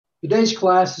Today's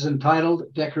class is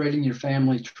entitled Decorating Your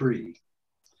Family Tree.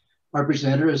 Our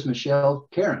presenter is Michelle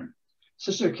Karren.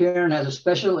 Sister Karren has a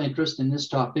special interest in this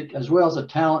topic as well as a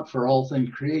talent for all things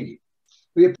creative.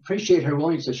 We appreciate her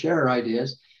willingness to share her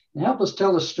ideas and help us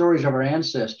tell the stories of our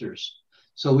ancestors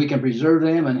so we can preserve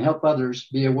them and help others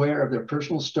be aware of their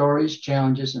personal stories,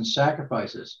 challenges, and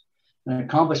sacrifices and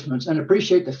accomplishments, and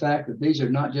appreciate the fact that these are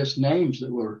not just names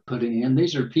that we're putting in,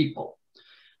 these are people.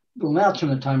 We'll now turn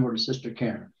the time over to Sister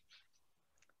Karren.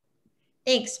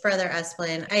 Thanks, Brother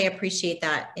Esplin. I appreciate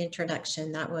that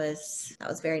introduction. That was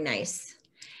very nice.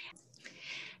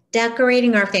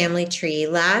 Decorating our family tree.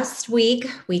 Last week,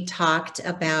 we talked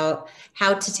about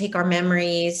how to take our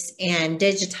memories and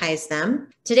digitize them.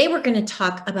 Today, we're going to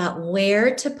talk about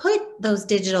where to put those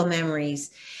digital memories.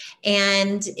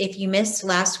 And if you missed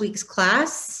last week's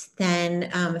class, then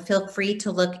feel free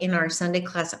to look in our Sunday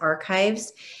class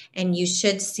archives, and you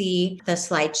should see the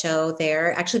slideshow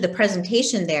there, actually the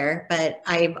presentation there, but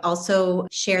I've also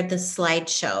shared the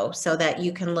slideshow so that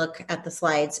you can look at the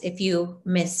slides if you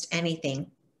missed anything.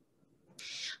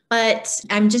 But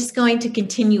I'm just going to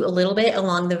continue a little bit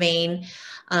along the vein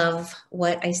of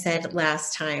what I said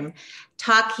last time,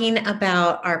 talking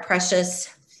about our precious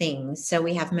things. So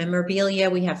we have memorabilia,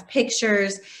 we have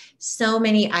pictures, so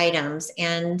many items.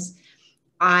 And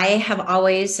I have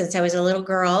always, since I was a little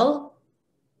girl,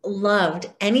 loved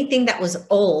anything that was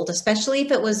old, especially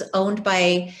if it was owned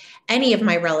by any of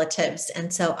my relatives.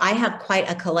 And so I have quite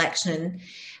a collection.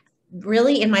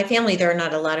 Really, in my family, there are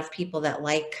not a lot of people that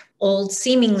like old,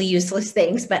 seemingly useless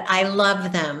things, but I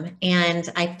love them. And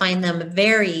I find them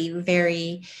very,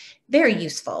 very, very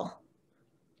useful.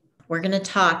 We're going to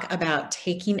talk about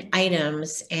taking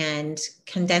items and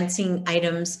condensing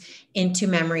items into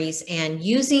memories and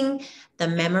using the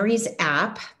Memories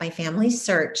app by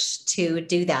FamilySearch to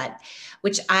do that,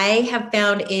 which I have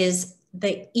found is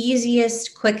the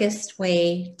easiest, quickest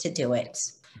way to do it.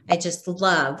 I just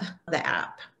love the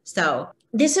app. So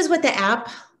this is what the app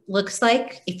looks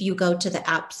like if you go to the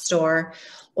App Store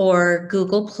or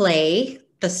Google Play,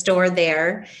 the store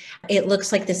there. It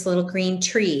looks like this little green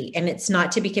tree, and it's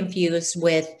not to be confused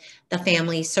with the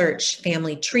FamilySearch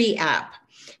Family Tree app.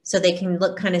 So they can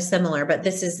look kind of similar, but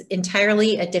this is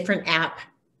entirely a different app.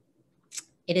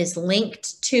 It is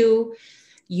linked to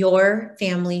your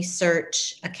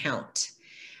FamilySearch account.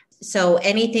 So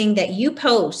anything that you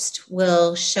post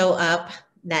will show up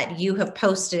that you have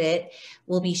posted it,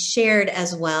 will be shared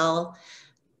as well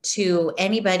to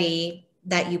anybody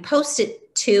that you post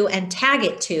it to and tag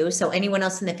it to. So anyone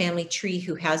else in the family tree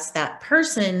who has that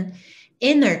person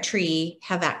in their tree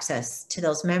have access to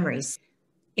those memories.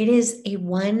 It is a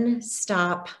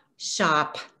one-stop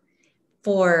shop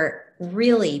for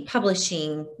really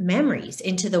publishing memories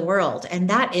into the world. And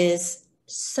that is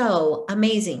so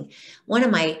amazing. One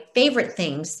of my favorite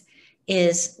things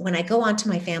is when I go onto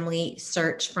my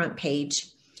FamilySearch front page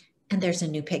and there's a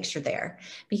new picture there,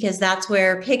 because that's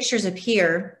where pictures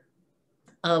appear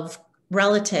of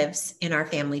relatives in our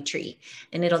family tree.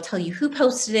 And it'll tell you who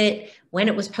posted it, when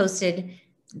it was posted.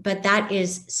 But that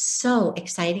is so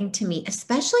exciting to me,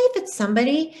 especially if it's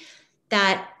somebody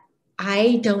that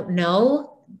I don't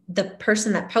know the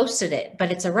person that posted it,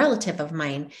 but it's a relative of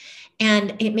mine.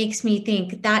 And it makes me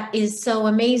think that is so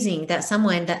amazing that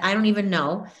someone that I don't even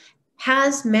know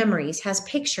has memories, has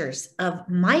pictures of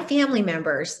my family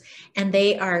members, and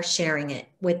they are sharing it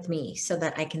with me so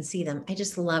that I can see them. I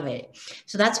just love it.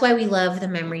 So that's why we love the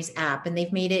Memories app, and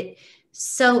they've made it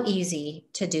so easy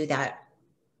to do that.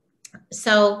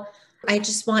 So I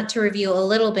just want to review a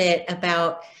little bit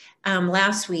about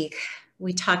last week.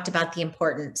 We talked about the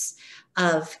importance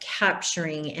of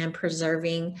capturing and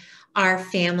preserving our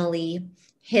family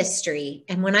history.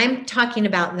 And when I'm talking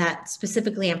about that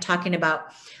specifically, I'm talking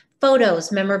about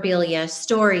photos, memorabilia,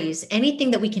 stories, anything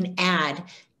that we can add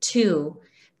to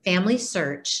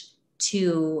FamilySearch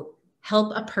to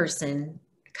help a person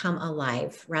come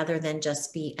alive rather than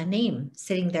just be a name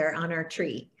sitting there on our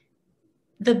tree.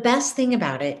 The best thing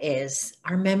about it is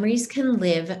our memories can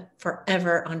live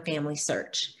forever on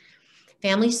FamilySearch.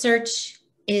 FamilySearch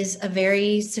is a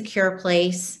very secure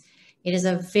place. It is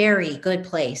a very good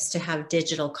place to have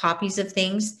digital copies of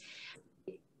things.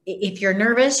 If you're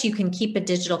nervous, you can keep a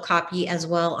digital copy as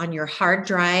well on your hard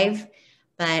drive,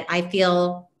 but I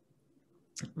feel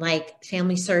like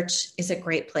FamilySearch is a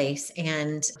great place.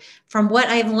 And from what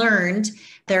I've learned,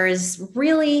 there is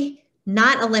really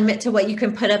not a limit to what you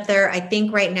can put up there. I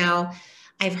think right now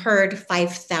I've heard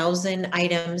 5,000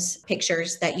 items,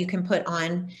 pictures that you can put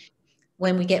on.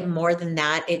 When we get more than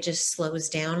that, it just slows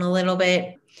down a little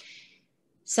bit.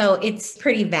 So it's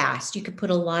pretty vast. You could put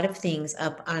a lot of things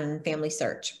up on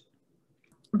FamilySearch.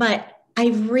 But I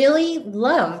really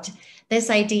loved this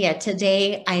idea.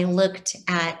 Today, I looked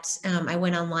at, I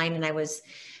went online and I was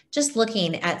just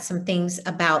looking at some things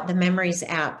about the Memories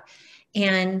app.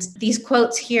 And these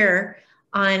quotes here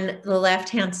on the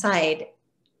left-hand side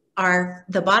are,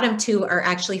 the bottom two are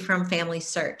actually from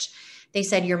FamilySearch. They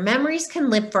said, your memories can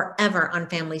live forever on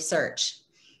FamilySearch.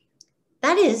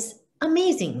 That is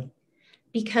amazing,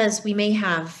 because we may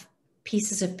have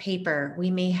pieces of paper,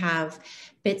 we may have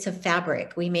bits of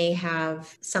fabric, we may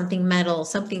have something metal,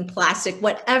 something plastic,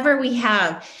 whatever we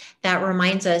have that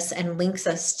reminds us and links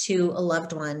us to a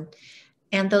loved one.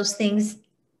 And those things,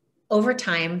 over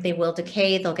time, they will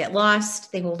decay, they'll get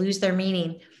lost, they will lose their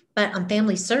meaning. But on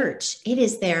FamilySearch, it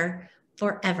is there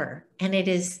forever, and it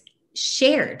is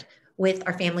shared with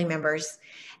our family members.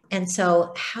 And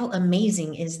so how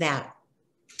amazing is that?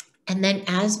 And then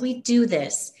as we do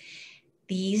this,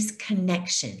 these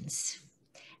connections,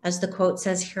 as the quote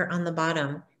says here on the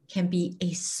bottom, can be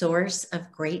a source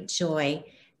of great joy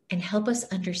and help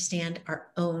us understand our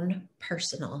own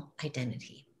personal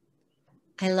identity.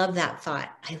 I love that thought.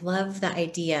 I love the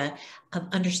idea of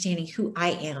understanding who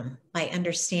I am by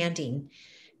understanding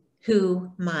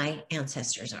who my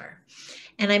ancestors are.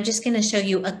 And I'm just going to show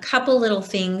you a couple little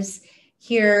things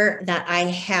here that I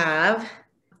have.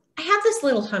 I have this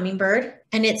little hummingbird,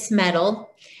 and it's metal,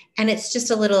 and it's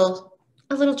just a little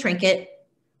trinket.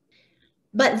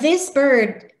 But this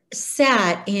bird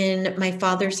sat in my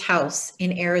father's house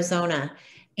in Arizona.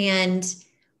 And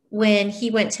when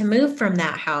he went to move from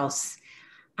that house,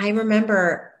 I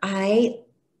remember I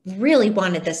really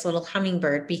wanted this little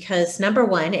hummingbird because, number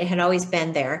one, it had always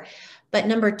been there. But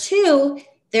number two,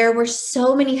 there were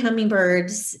so many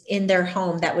hummingbirds in their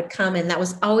home that would come, and that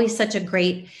was always such a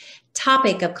great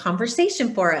topic of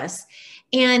conversation for us.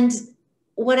 And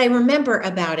what I remember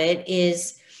about it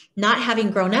is, not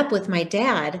having grown up with my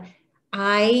dad,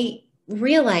 I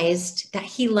realized that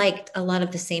he liked a lot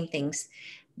of the same things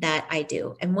that I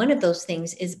do. And one of those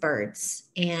things is birds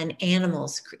and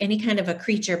animals, any kind of a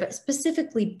creature, but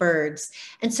specifically birds.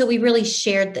 And so we really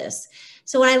shared this.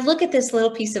 So when I look at this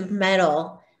little piece of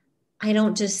metal, I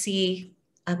don't just see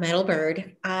a metal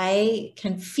bird. I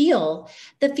can feel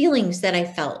the feelings that I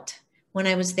felt when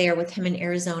I was there with him in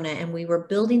Arizona, and we were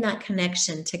building that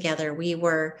connection together. We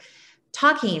were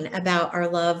talking about our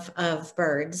love of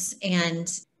birds, and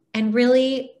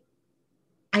really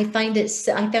I found it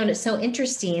so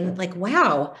interesting. Like,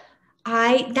 wow,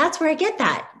 that's where I get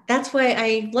that. That's why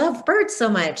I love birds so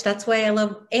much. That's why I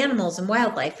love animals and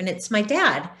wildlife. And it's my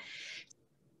dad.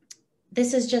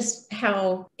 This is just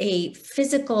how a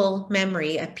physical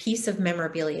memory, a piece of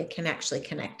memorabilia, can actually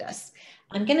connect us.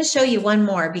 I'm going to show you one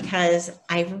more because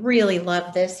I really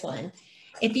love this one.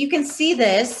 If you can see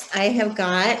this, I have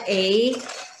got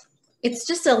it's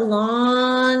just a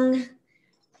long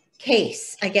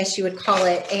case, I guess you would call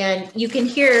it. And you can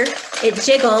hear it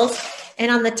jiggles. And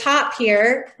on the top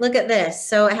here, look at this.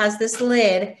 So it has this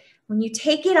lid. When you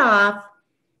take it off,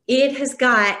 it has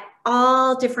got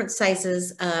all different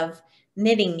sizes of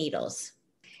knitting needles.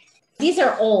 These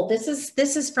are old. This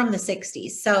is from the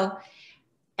 60s. So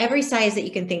every size that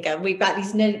you can think of, we've got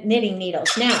these knitting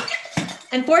needles. Now,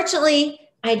 unfortunately,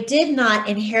 I did not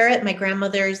inherit my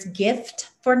grandmother's gift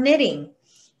for knitting,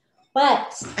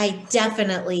 but I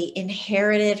definitely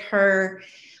inherited her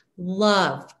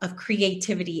love of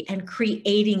creativity and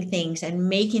creating things and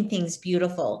making things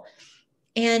beautiful.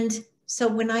 And so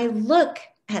when I look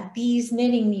at these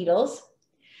knitting needles,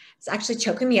 it's actually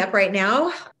choking me up right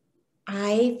now.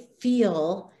 I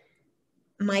feel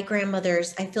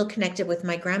connected with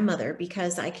my grandmother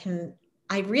because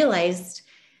I realized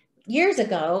years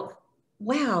ago,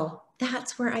 wow,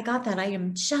 that's where I got that. I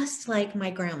am just like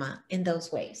my grandma in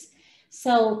those ways.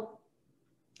 So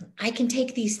I can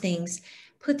take these things,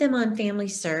 put them on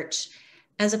FamilySearch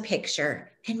as a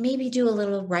picture, and maybe do a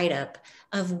little write-up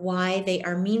of why they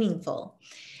are meaningful.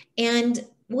 And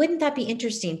wouldn't that be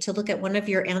interesting to look at one of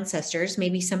your ancestors,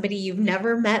 maybe somebody you've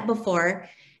never met before,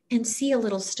 and see a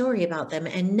little story about them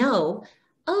and know,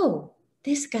 oh,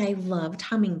 this guy loved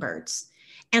hummingbirds.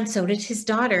 And so did his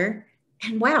daughter.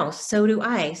 And wow, so do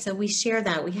I. So we share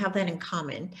that. We have that in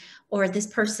common. Or this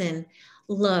person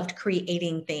loved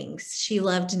creating things. She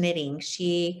loved knitting.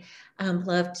 She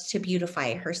loved to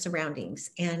beautify her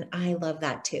surroundings. And I love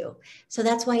that too. So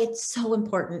that's why it's so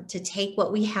important to take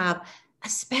what we have,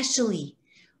 especially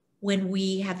when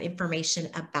we have information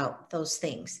about those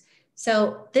things.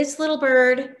 So this little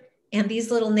bird and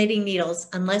these little knitting needles,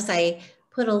 unless I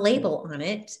put a label on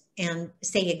it and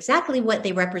say exactly what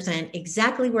they represent,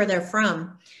 exactly where they're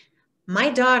from, my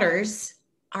daughters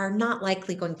are not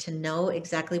likely going to know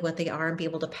exactly what they are and be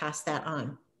able to pass that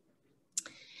on.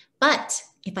 But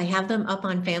if I have them up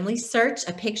on FamilySearch,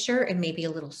 a picture and maybe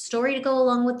a little story to go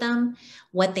along with them,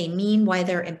 what they mean, why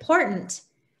they're important,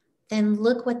 then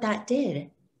look what that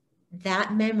did.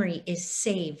 That memory is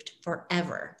saved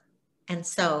forever. And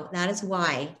so that is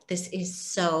why this is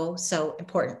so, so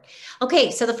important. Okay,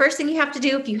 so the first thing you have to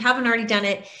do, if you haven't already done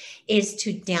it, is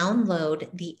to download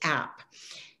the app.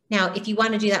 Now, if you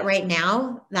want to do that right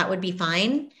now, that would be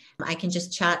fine. I can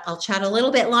just chat. I'll chat a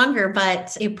little bit longer,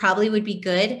 but it probably would be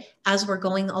good as we're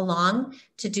going along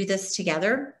to do this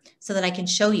together so that I can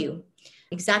show you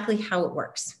exactly how it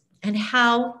works and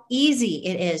how easy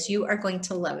it is. You are going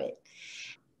to love it.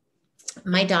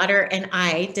 My daughter and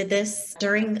I did this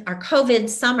during our COVID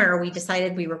summer. We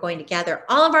decided we were going to gather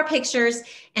all of our pictures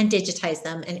and digitize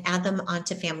them and add them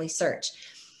onto FamilySearch.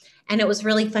 And it was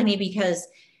really funny because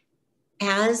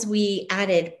as we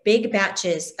added big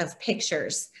batches of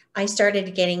pictures, I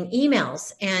started getting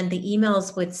emails, and the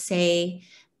emails would say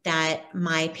that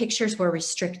my pictures were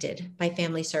restricted by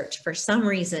FamilySearch for some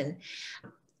reason.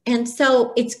 And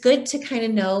so it's good to kind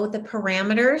of know the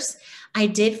parameters. I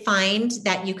did find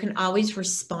that you can always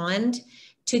respond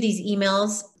to these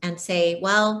emails and say,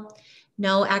 well,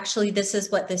 no, actually, this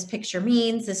is what this picture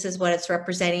means. This is what it's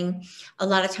representing. A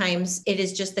lot of times it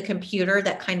is just the computer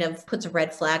that kind of puts a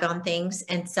red flag on things.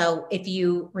 And so if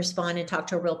you respond and talk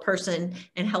to a real person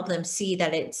and help them see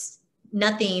that it's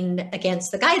nothing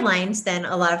against the guidelines, then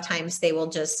a lot of times they will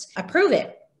just approve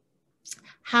it.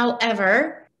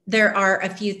 However, there are a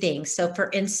few things. So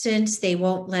for instance, they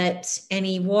won't let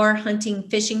any war, hunting,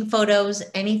 fishing photos,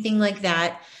 anything like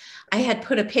that. I had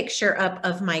put a picture up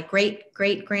of my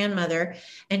great-great-grandmother,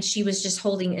 and she was just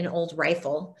holding an old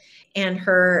rifle, and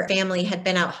her family had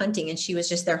been out hunting, and she was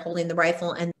just there holding the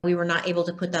rifle, and we were not able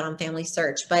to put that on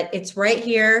FamilySearch, but it's right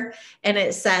here, and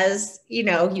it says, you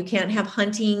know, you can't have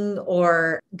hunting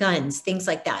or guns, things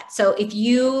like that. So if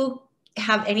you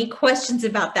have any questions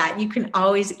about that, you can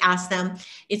always ask them.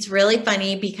 It's really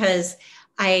funny because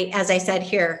as I said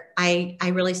here, I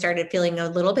really started feeling a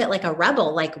little bit like a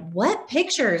rebel, like what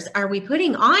pictures are we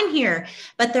putting on here?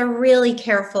 But they're really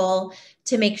careful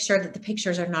to make sure that the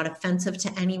pictures are not offensive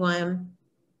to anyone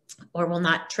or will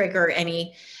not trigger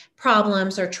any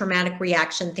problems or traumatic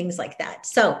reaction, things like that.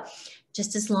 So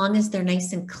just as long as they're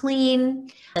nice and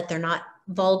clean, that they're not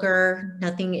vulgar,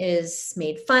 nothing is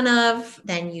made fun of,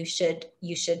 then you should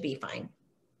be fine.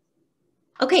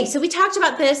 Okay, so we talked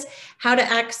about this, how to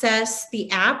access the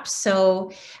app.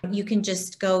 So you can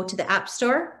just go to the App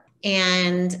Store.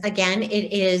 And again,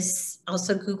 it is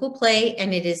also Google Play,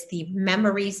 and it is the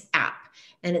Memories app,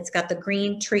 and it's got the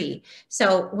green tree.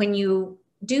 So when you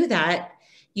do that,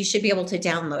 you should be able to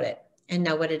download it and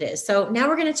know what it is. So now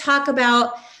we're going to talk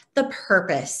about the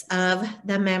purpose of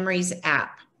the Memories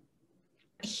app.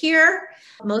 Here,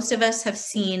 most of us have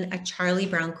seen a Charlie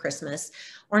Brown Christmas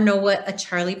or know what a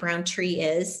Charlie Brown tree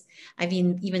is. I've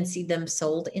even seen them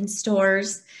sold in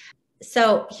stores.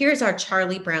 So here's our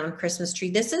Charlie Brown Christmas tree.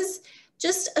 This is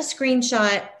just a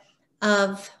screenshot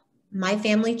of my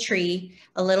family tree,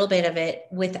 a little bit of it,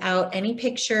 without any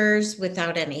pictures,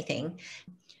 without anything.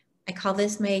 I call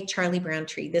this my Charlie Brown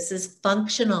tree. This is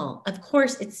functional. Of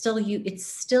course, it's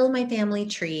still my family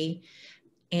tree.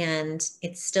 And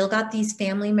it's still got these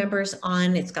family members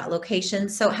on, it's got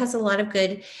locations, so it has a lot of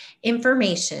good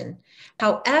information.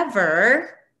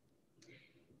 However,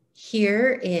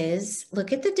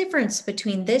 look at the difference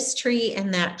between this tree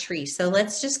and that tree. So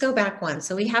let's just go back one.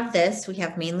 So we have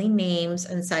mainly names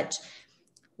and such.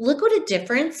 Look what a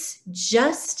difference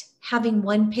just having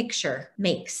one picture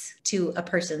makes to a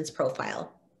person's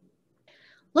profile.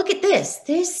 Look at this.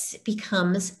 This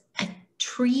becomes a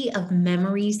tree of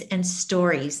memories and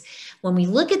stories. When we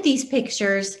look at these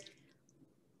pictures,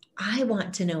 I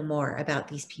want to know more about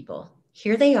these people.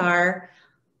 Here they are.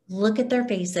 Look at their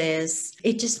faces.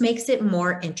 It just makes it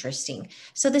more interesting.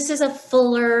 So this is a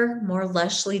fuller, more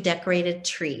lushly decorated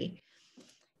tree.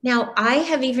 Now, I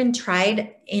have even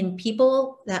tried in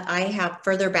people that I have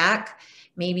further back,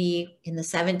 maybe in the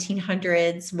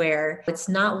 1700s, where it's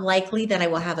not likely that I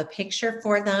will have a picture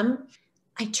for them.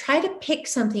 I try to pick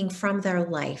something from their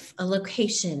life, a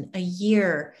location, a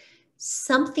year,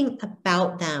 something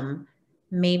about them,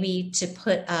 maybe to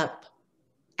put up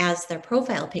as their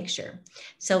profile picture.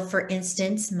 So for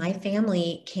instance,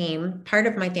 part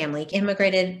of my family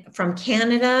immigrated from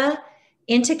Canada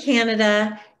into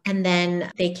Canada, and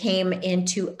then they came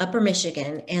into Upper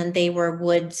Michigan, and they were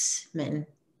woodsmen.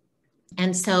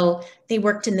 And so they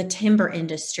worked in the timber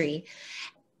industry.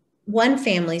 One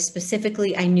family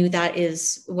specifically, I knew that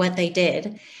is what they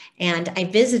did. And I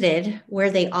visited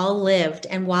where they all lived.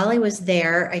 And while I was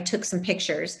there, I took some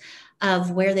pictures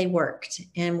of where they worked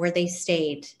and where they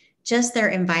stayed just their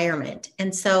environment.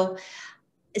 And so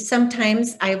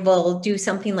sometimes I will do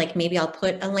something like maybe I'll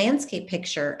put a landscape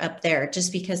picture up there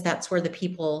just because that's where the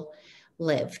people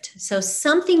lived. So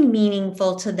something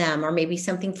meaningful to them, or maybe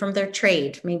something from their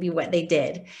trade, maybe what they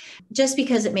did, just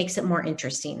because it makes it more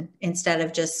interesting instead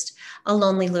of just a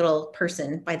lonely little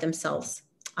person by themselves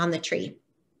on the tree.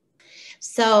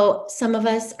 So some of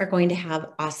us are going to have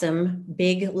awesome,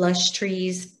 big, lush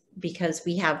trees because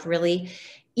we have really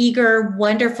eager,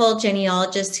 wonderful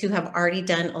genealogists who have already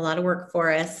done a lot of work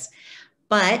for us.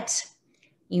 But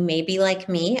you may be like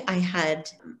me.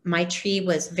 My tree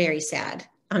was very sad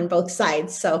on both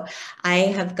sides. So I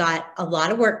have got a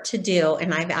lot of work to do,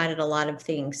 and I've added a lot of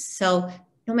things. So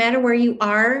no matter where you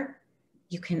are,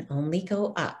 you can only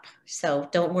go up. So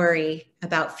don't worry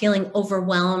about feeling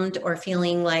overwhelmed or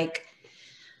feeling like,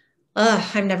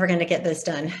 oh, I'm never going to get this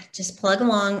done. Just plug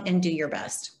along and do your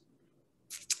best.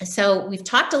 So we've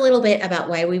talked a little bit about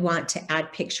why we want to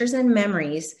add pictures and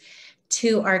memories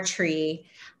to our tree.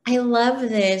 I love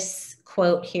this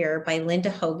quote here by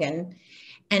Linda Hogan.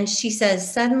 And she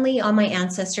says, "Suddenly all my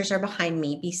ancestors are behind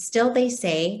me. Be still, they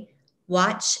say,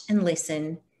 watch and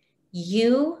listen.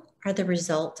 You are the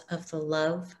result of the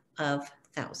love of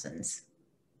thousands."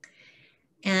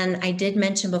 And I did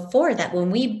mention before that when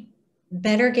we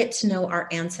better get to know our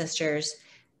ancestors,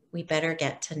 we better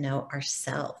get to know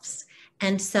ourselves.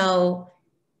 And so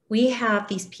we have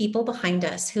these people behind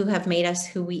us who have made us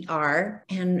who we are,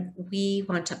 and we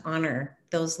want to honor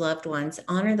those loved ones,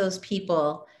 honor those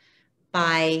people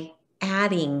by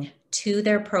adding to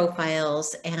their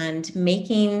profiles and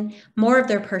making more of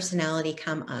their personality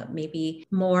come up, maybe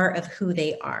more of who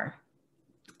they are.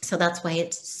 So that's why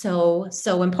it's so,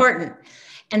 so important.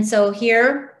 And so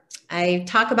here, I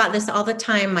talk about this all the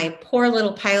time, my poor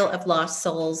little pile of lost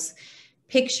souls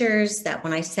pictures that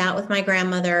when I sat with my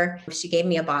grandmother, she gave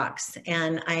me a box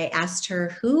and I asked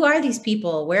her, who are these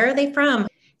people? Where are they from?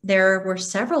 There were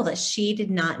several that she did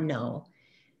not know.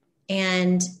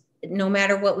 And no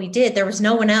matter what we did, there was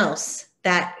no one else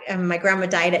that my grandma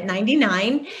died at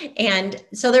 99. And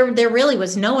so there really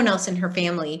was no one else in her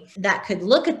family that could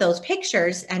look at those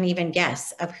pictures and even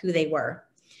guess of who they were.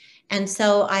 And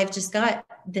so I've just got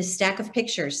this stack of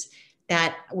pictures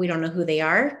that we don't know who they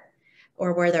are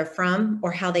or where they're from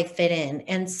or how they fit in.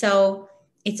 And so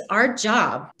it's our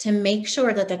job to make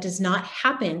sure that that does not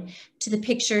happen to the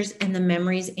pictures and the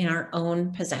memories in our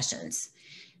own possessions.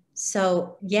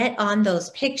 So get on those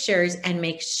pictures and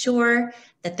make sure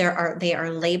that they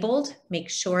are labeled, make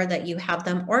sure that you have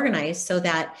them organized so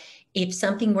that if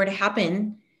something were to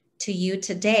happen to you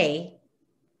today,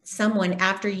 someone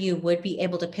after you would be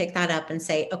able to pick that up and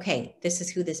say, okay, this is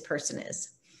who this person is.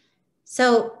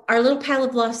 So our little pile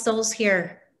of lost souls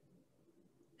here,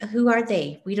 who are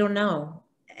they? We don't know.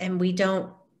 And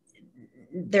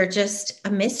they're just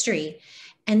a mystery.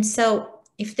 And so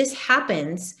if this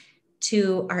happens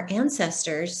to our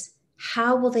ancestors,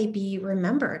 how will they be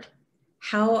remembered?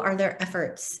 How are their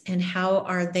efforts and how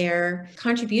are their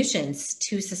contributions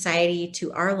to society,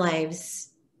 to our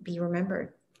lives be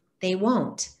remembered? They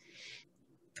won't.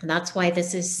 And that's why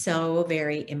this is so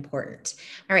very important.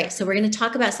 All right, so we're going to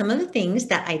talk about some of the things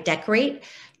that I decorate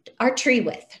our tree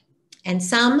with. And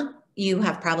some you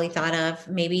have probably thought of,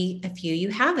 maybe a few you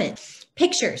haven't.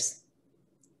 Pictures.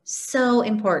 So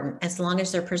important as long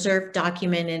as they're preserved,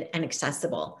 documented, and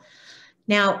accessible.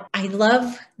 Now, I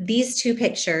love these two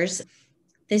pictures.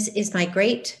 This is my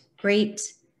great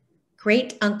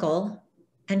uncle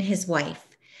and his wife.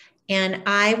 And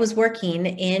I was working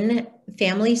in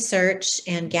FamilySearch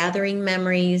and gathering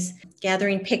memories,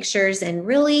 gathering pictures, and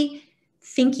really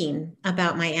thinking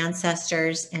about my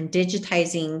ancestors and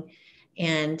digitizing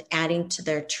and adding to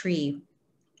their tree.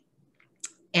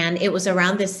 And it was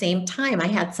around the same time I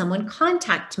had someone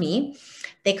contact me.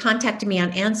 They contacted me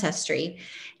on Ancestry.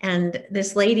 And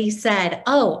this lady said,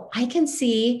 oh, I can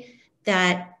see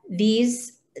that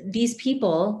these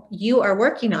people, you are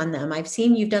working on them. I've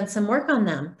seen you've done some work on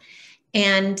them.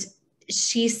 And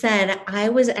she said, I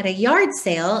was at a yard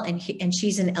sale, and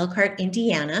she's in Elkhart,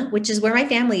 Indiana, which is where my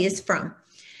family is from.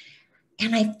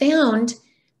 And I found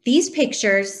these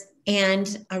pictures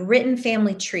and a written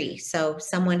family tree. So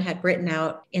someone had written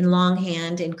out in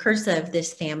longhand in cursive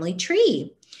this family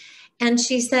tree. And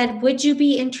she said, would you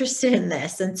be interested in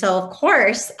this? And so, of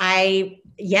course,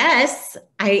 yes,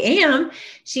 I am.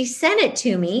 She sent it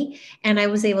to me, and I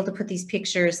was able to put these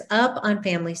pictures up on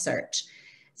FamilySearch.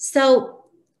 So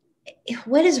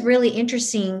what is really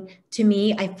interesting to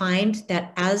me, I find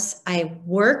that as I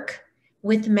work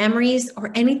with memories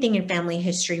or anything in family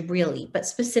history, really, but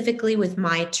specifically with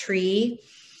my tree,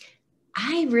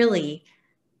 I really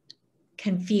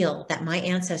can feel that my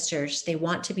ancestors, they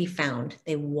want to be found.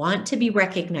 They want to be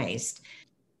recognized.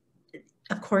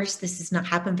 Of course, this does not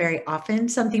happen very often,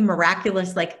 something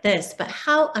miraculous like this, but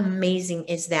how amazing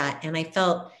is that? And I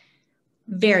felt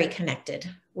very connected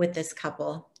with this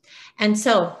couple. And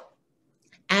so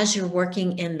as you're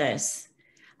working in this,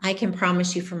 I can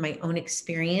promise you from my own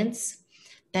experience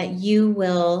that you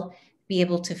will be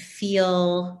able to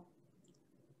feel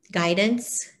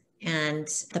guidance and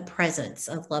the presence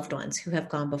of loved ones who have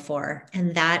gone before.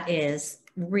 And that is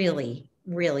really,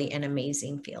 really an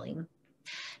amazing feeling.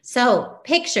 So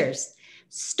pictures,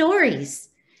 stories.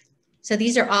 So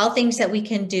these are all things that we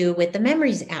can do with the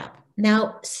Memories app.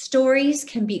 Now, stories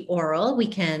can be oral. We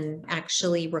can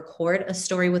actually record a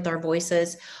story with our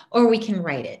voices, or we can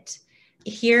write it.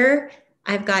 Here,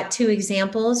 I've got two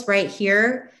examples right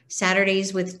here.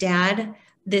 Saturdays with Dad.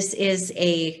 This is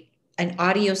an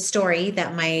audio story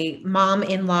that my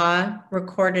mom-in-law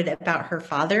recorded about her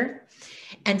father.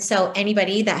 And so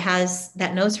anybody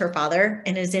that knows her father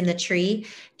and is in the tree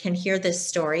can hear this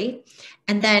story.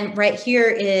 And then right here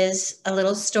is a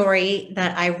little story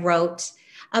that I wrote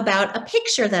about a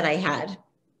picture that I had.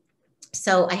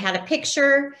 So I had a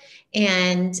picture,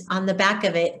 and on the back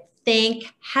of it,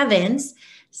 thank heavens,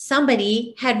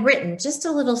 somebody had written just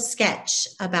a little sketch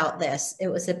about this. It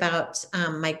was about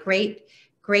my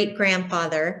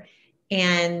great-great-grandfather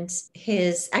and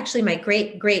my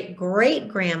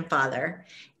great-great-great-grandfather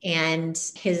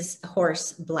and his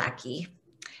horse, Blackie.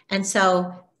 And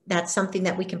so that's something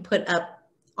that we can put up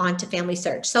onto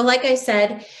FamilySearch. So like I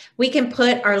said, we can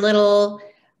put our little,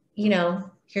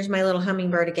 here's my little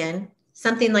hummingbird again,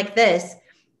 something like this.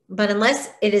 But unless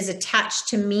it is attached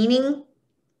to meaning,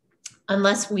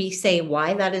 unless we say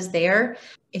why that is there,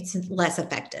 it's less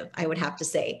effective, I would have to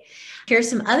say. Here's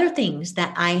some other things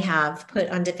that I have put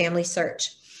onto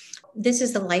FamilySearch. This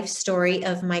is the life story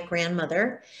of my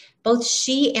grandmother. Both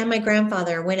she and my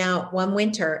grandfather went out one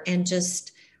winter and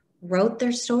just wrote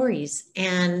their stories,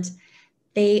 and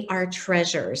they are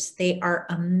treasures. They are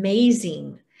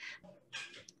amazing.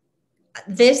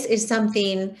 This is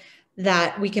something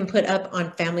that we can put up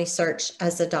on FamilySearch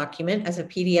as a document, as a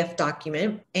PDF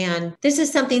document. And this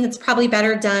is something that's probably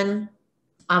better done,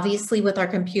 obviously, with our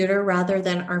computer rather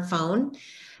than our phone.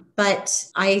 But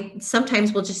I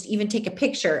sometimes will just even take a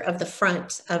picture of the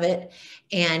front of it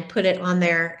and put it on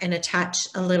there and attach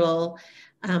a little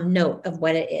note of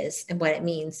what it is and what it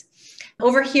means.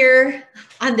 Over here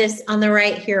on the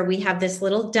right here, we have this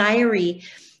little diary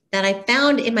that I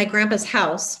found in my grandpa's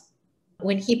house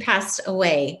when he passed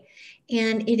away.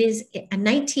 And it is a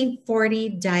 1940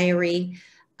 diary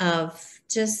of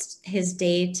just his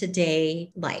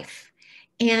day-to-day life.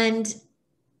 And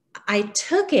I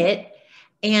took it,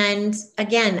 and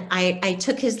again, I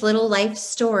took his little life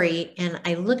story and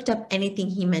I looked up anything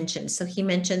he mentioned. So he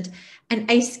mentioned an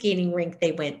ice skating rink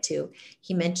they went to.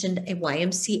 He mentioned a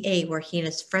YMCA where he and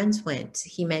his friends went.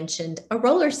 He mentioned a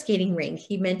roller skating rink.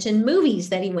 He mentioned movies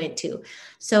that he went to.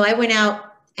 So I went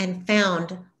out and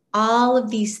found all of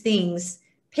these things,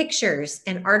 pictures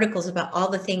and articles about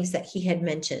all the things that he had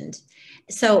mentioned.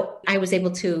 So I was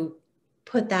able to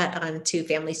put that onto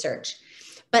FamilySearch.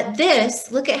 But this,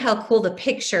 look at how cool the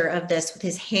picture of this with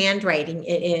his handwriting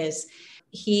it is.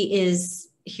 He is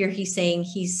here, he's saying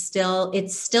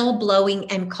it's still blowing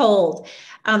and cold.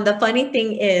 The funny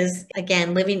thing is,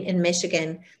 again, living in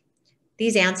Michigan,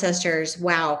 these ancestors,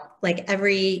 wow, like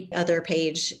every other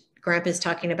page, Grandpa's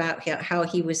talking about how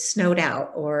he was snowed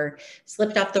out or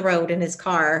slipped off the road in his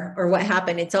car or what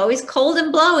happened. It's always cold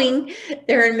and blowing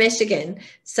there in Michigan.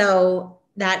 So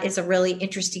that is a really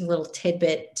interesting little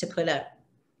tidbit to put up.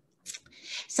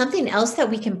 Something else that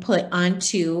we can put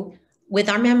onto with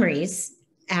our Memories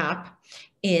app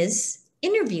is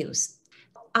interviews.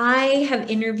 I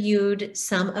have interviewed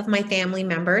some of my family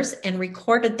members and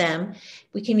recorded them.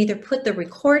 We can either put the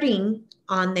recording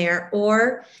on there,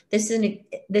 or this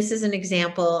is an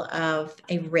example of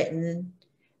a written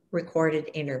recorded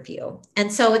interview.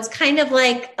 And so it's kind of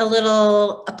like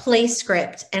a play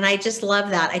script. And I just love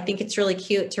that. I think it's really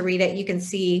cute to read it. You can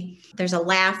see there's a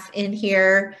laugh in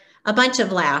here, a bunch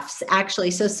of laughs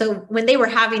actually. So when they were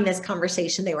having this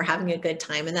conversation, they were having a good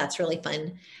time, and that's really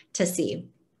fun to see.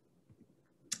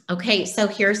 Okay, so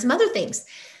here's some other things.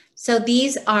 So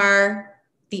these are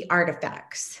the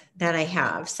artifacts that I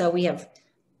have. So we have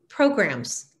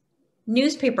programs,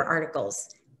 newspaper articles,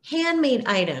 handmade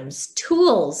items,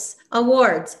 tools,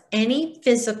 awards, any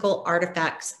physical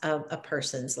artifacts of a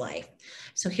person's life.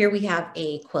 So here we have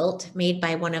a quilt made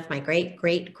by one of my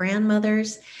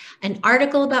great-great-grandmothers, an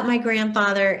article about my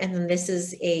grandfather, and then this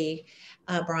is a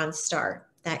Bronze Star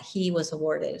that he was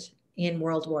awarded in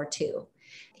World War II.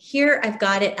 Here I've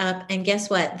got it up, and guess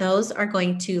what? Those are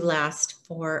going to last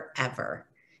forever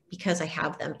because I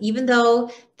have them. Even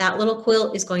though that little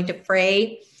quilt is going to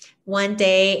fray one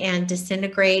day and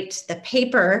disintegrate, the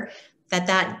paper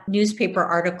that newspaper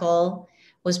article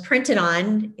was printed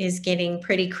on is getting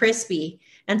pretty crispy.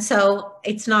 And so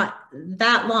it's not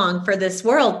that long for this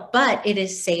world, but it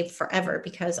is saved forever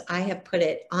because I have put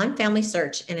it on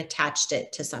FamilySearch and attached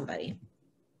it to somebody.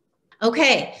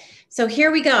 Okay, so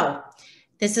here we go.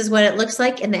 This is what it looks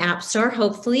like in the App Store.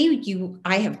 Hopefully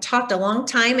I have talked a long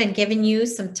time and given you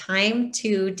some time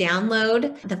to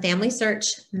download the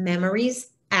FamilySearch Memories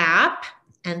app.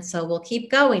 And so we'll keep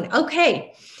going.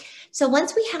 Okay, so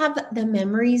once we have the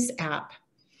Memories app,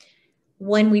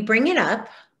 when we bring it up,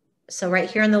 so right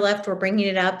here on the left, we're bringing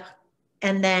it up,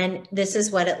 and then this is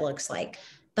what it looks like.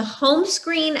 The home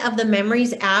screen of the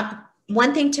Memories app,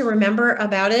 one thing to remember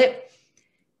about it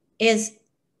is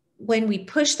when we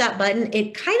push that button,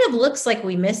 it kind of looks like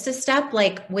we missed a step,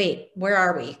 like, wait, where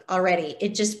are we already?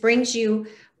 It just brings you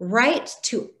right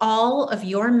to all of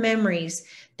your memories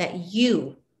that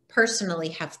you personally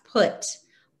have put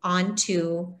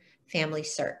onto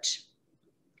FamilySearch.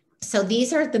 So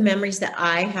these are the memories that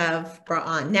I have brought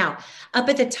on. Now, up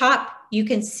at the top, you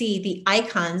can see the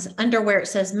icons under where it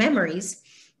says memories.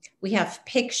 We have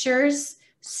pictures,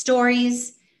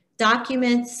 stories,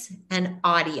 documents, and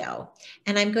audio.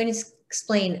 And I'm going to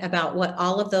explain about what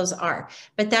all of those are,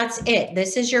 but that's it.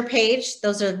 This is your page.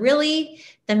 Those are really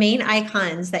the main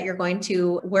icons that you're going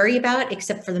to worry about,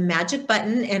 except for the magic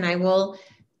button. And I will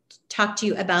talk to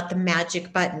you about the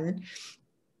magic button.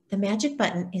 The magic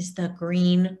button is the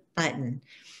green button.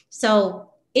 So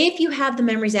if you have the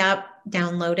Memories app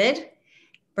downloaded,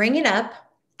 bring it up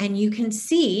and you can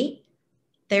see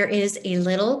there is a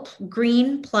little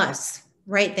green plus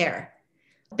right there.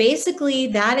 Basically,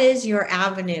 that is your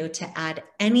avenue to add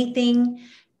anything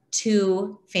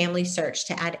to FamilySearch,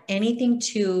 to add anything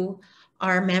to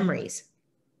our memories.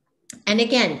 And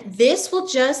again, this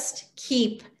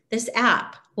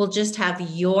app will just have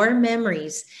your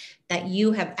memories that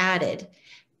you have added.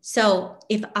 So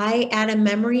if I add a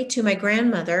memory to my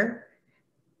grandmother,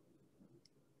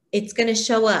 it's going to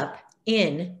show up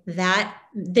in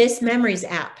this Memories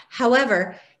app.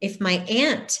 However, if my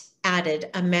aunt added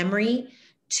a memory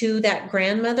to that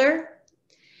grandmother,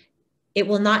 it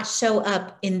will not show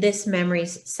up in this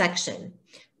memories section.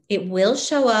 It will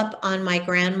show up on my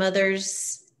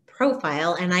grandmother's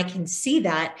profile and I can see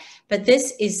that, but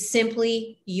this is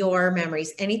simply your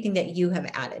memories, anything that you have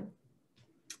added.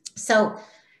 So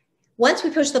once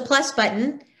we push the plus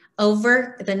button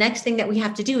over, the next thing that we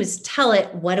have to do is tell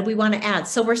it, what do we want to add?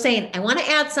 So we're saying, I want to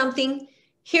add something.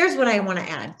 Here's what I want to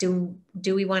add. Do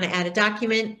we want to add a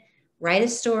document, write a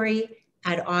story,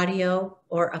 add audio,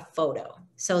 or a photo?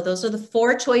 So those are the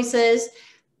 4 choices.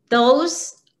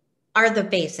 Those are the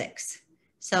basics.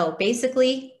 So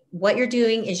basically what you're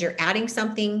doing is you're adding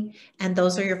something, and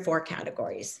those are your 4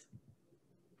 categories.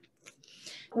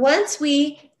 Once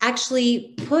we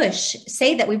actually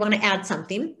say that we want to add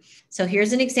something. So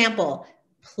here's an example.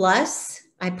 Plus,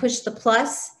 I push the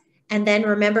plus, and then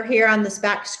remember here on this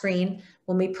back screen,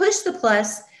 when we push the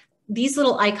plus, these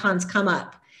little icons come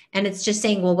up and it's just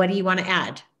saying, well, what do you want to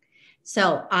add?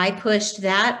 So I pushed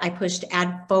that. I pushed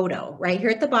add photo. Right here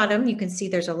at the bottom, you can see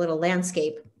there's a little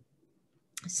landscape.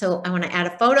 So I want to add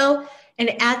a photo, and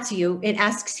it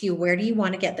asks you, where do you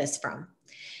want to get this from?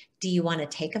 Do you want to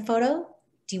take a photo?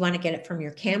 Do you want to get it from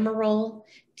your camera roll?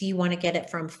 Do you want to get it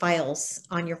from files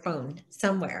on your phone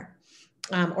somewhere?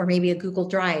 Or maybe a Google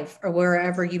Drive or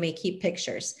wherever you may keep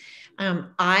pictures.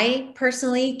 I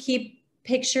personally keep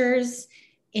pictures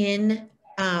in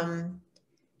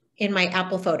my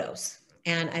Apple Photos.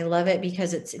 And I love it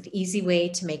because it's an easy way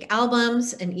to make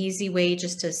albums, an easy way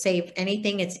just to save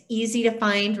anything. It's easy to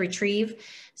find, retrieve.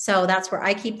 So that's where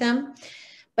I keep them.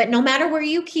 But no matter where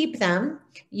you keep them,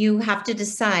 you have to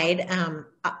decide.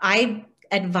 I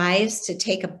advise to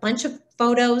take a bunch of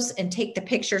photos and take the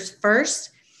pictures first.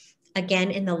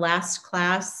 Again, in the last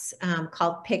class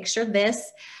called Picture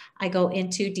This, I go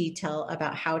into detail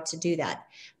about how to do that.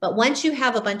 But once you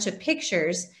have a bunch of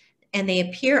pictures and they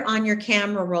appear on your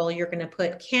camera roll, you're going to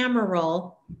put camera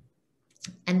roll,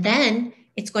 and then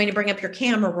it's going to bring up your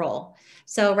camera roll.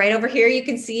 So right over here, you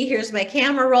can see, here's my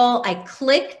camera roll. I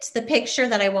clicked the picture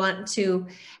that I want to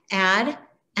add,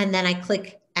 and then I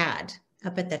click add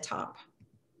up at the top.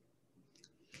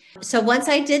 So once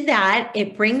I did that,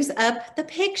 it brings up the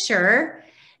picture.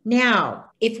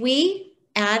 Now, if we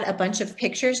add a bunch of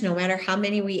pictures, no matter how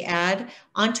many we add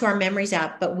onto our Memories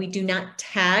app, but we do not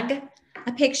tag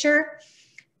a picture,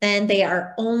 then they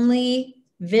are only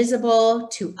visible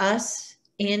to us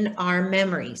in our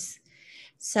memories.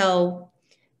 So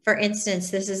for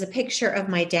instance, this is a picture of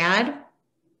my dad.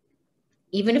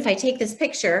 Even if I take this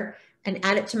picture and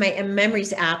add it to my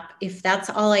memories app, if that's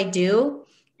all I do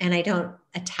and I don't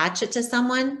attach it to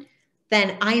someone,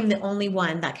 then I am the only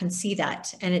one that can see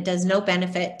that. And it does no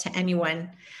benefit to anyone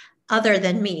other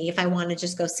than me if I want to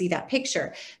just go see that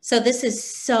picture. So this is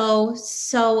so,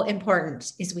 so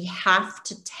important, is we have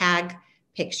to tag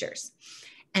pictures.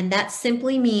 And that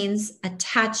simply means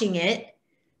attaching it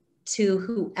to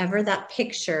whoever that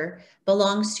picture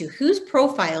belongs to. Whose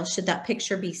profile should that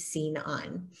picture be seen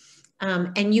on?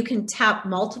 And you can tap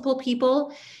multiple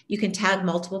people. You can tag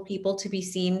multiple people to be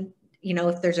seen,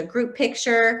 if there's a group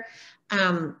picture.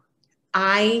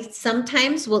 I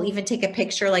sometimes will even take a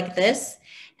picture like this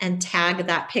and tag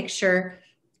that picture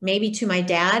maybe to my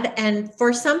dad. And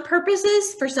for some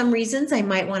purposes, for some reasons, I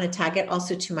might want to tag it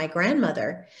also to my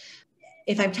grandmother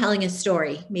if I'm telling a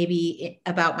story, maybe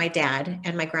about my dad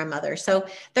and my grandmother. So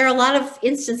there are a lot of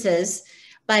instances,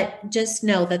 but just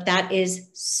know that that is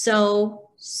so,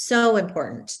 so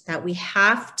important, that we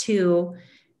have to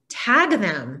tag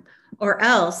them, or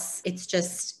else it's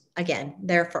just, again,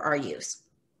 there for our use.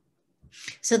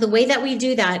 So the way that we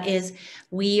do that is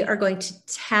we are going to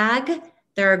tag.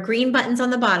 There are green buttons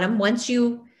on the bottom. Once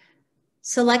you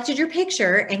selected your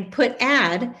picture and put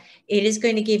add, it is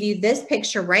going to give you this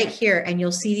picture right here, and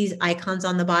you'll see these icons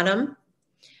on the bottom.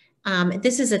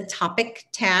 This is a topic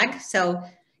tag. So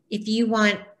if you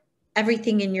want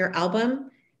everything in your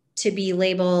album to be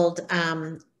labeled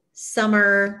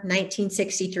summer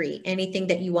 1963, anything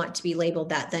that you want to be labeled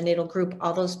that, then it'll group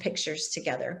all those pictures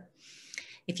together.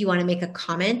 If you want to make a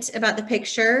comment about the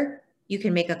picture, you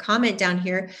can make a comment down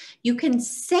here. You can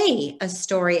say a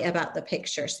story about the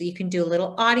picture. So you can do a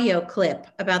little audio clip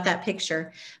about that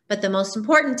picture. But the most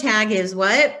important tag is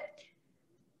what?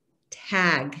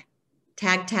 Tag.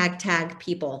 Tag, tag, tag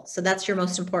people. So that's your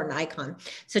most important icon.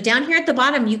 So down here at the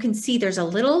bottom, you can see there's a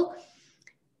little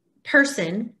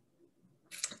person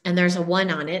and there's a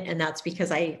 1 on it. And that's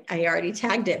because I already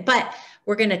tagged it. But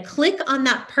we're going to click on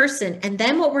that person. And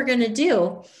then what we're going to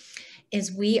do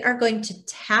is we are going to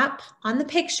tap on the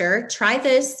picture. Try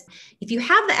this. If you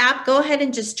have the app, go ahead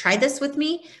and just try this with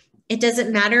me. It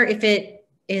doesn't matter if it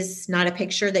is not a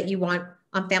picture that you want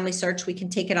on FamilySearch. We can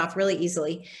take it off really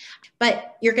easily.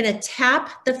 But you're going to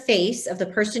tap the face of the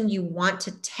person you want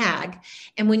to tag.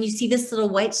 And when you see this little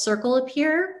white circle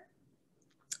appear,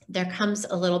 there comes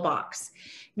a little box.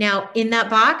 Now, in that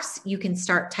box, you can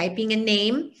start typing a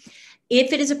name.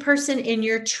 If it is a person in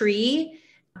your tree,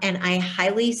 and I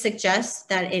highly suggest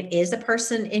that it is a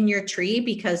person in your tree,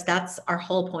 because that's our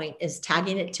whole point, is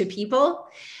tagging it to people,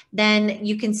 then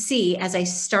you can see as I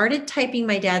started typing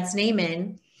my dad's name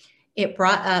in, it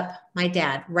brought up my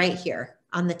dad right here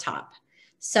on the top.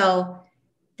 So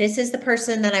this is the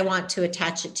person that I want to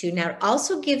attach it to. Now, it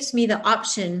also gives me the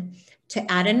option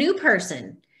to add a new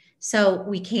person. So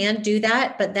we can do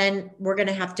that, but then we're going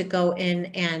to have to go in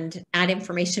and add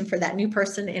information for that new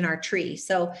person in our tree.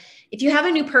 So if you have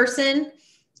a new person,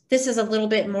 this is a little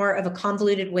bit more of a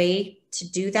convoluted way to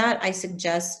do that. I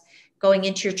suggest going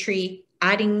into your tree,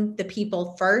 adding the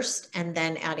people first, and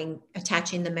then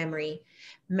attaching the memory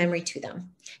to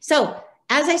them. So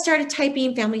as I started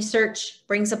typing, FamilySearch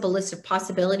brings up a list of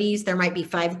possibilities. There might be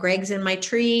 5 Gregs in my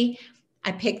tree.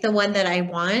 I pick the one that I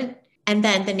want, and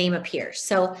then the name appears.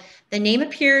 So the name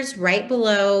appears right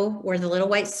below where the little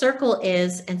white circle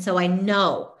is. And so I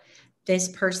know this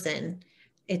person,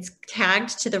 it's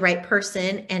tagged to the right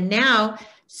person. And now,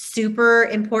 super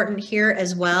important here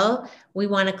as well, we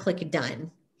want to click done.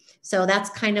 So that's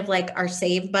kind of like our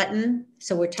save button.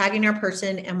 So we're tagging our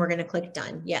person and we're going to click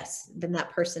done. Yes, then that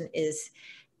person is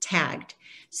tagged.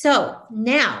 So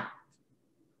now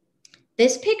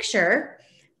this picture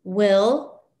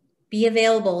will be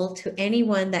available to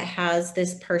anyone that has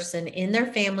this person in their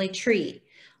family tree.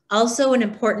 Also, an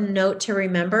important note to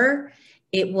remember,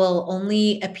 it will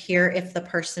only appear if the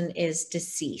person is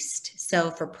deceased.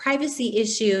 So for privacy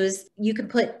issues,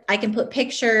 I can put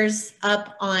pictures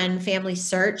up on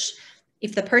FamilySearch.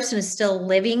 If the person is still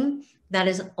living, that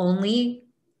is only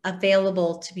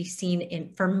available to be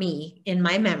seen for me in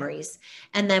my memories.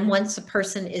 And then once a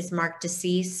person is marked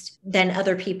deceased, then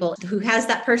other people who has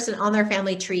that person on their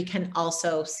family tree can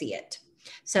also see it.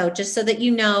 So just so that you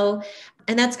know,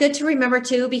 and that's good to remember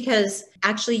too, because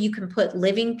actually you can put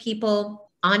living people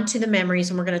onto the memories,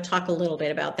 and we're going to talk a little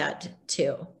bit about that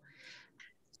too.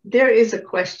 There is a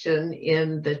question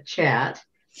in the chat.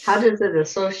 How does it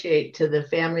associate to the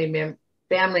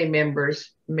family member's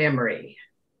memory?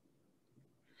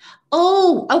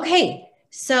 Oh, okay.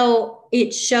 So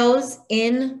it shows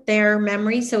in their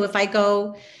memory. So if I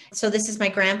go, so this is my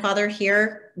grandfather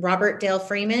here, Robert Dale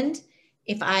Freeman.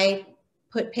 If I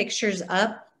put pictures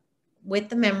up with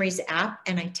the Memories app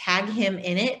and I tag him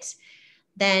in it,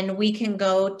 then we can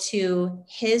go to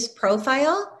his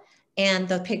profile and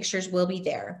the pictures will be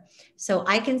there. So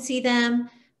I can see them.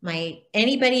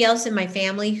 Anybody else in my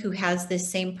family who has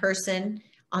this same person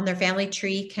on their family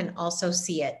tree can also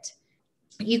see it.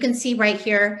 You can see right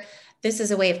here, this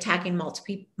is a way of tagging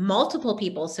multiple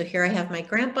people. So here I have my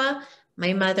grandpa,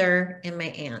 my mother, and my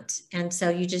aunt. And so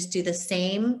you just do the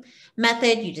same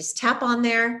method. You just tap on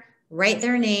there, write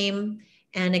their name,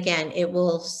 and again, it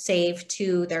will save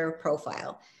to their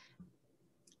profile.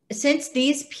 Since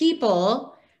these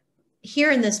people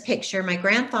here in this picture, my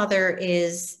grandfather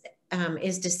is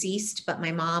deceased, but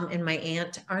my mom and my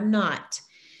aunt are not.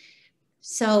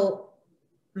 So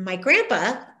my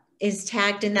grandpa is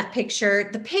tagged in that picture.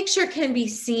 The picture can be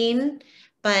seen,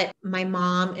 but my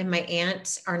mom and my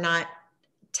aunt are not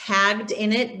tagged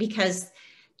in it because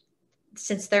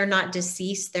since they're not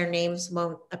deceased, their names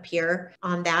won't appear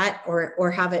on that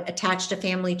or have it attached to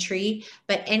family tree.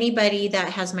 But anybody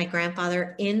that has my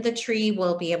grandfather in the tree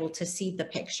will be able to see the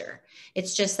picture.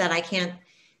 It's just that I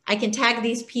can tag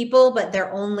these people, but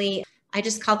I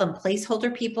just call them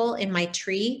placeholder people in my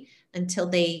tree until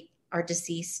they are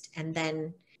deceased. And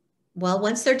then, well,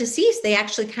 once they're deceased, they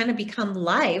actually kind of become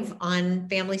live on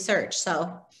FamilySearch.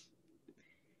 So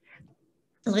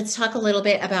let's talk a little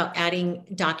bit about adding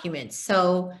documents.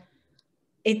 So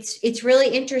it's really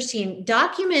interesting.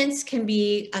 Documents can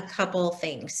be a couple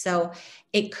things. So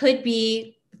it could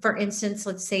be, for instance,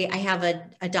 let's say I have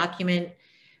a document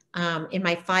in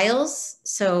my files.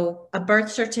 So a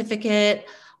birth certificate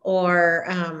or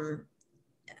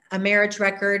a marriage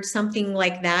record, something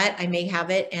like that. I may have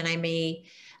it and I may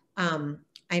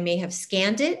have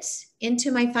scanned it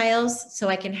into my files so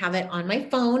I can have it on my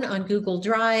phone, on Google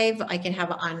Drive. I can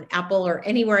have it on Apple or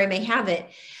anywhere I may have it.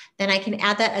 Then I can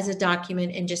add that as a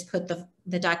document and just put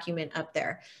the document up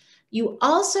there. You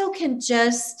also can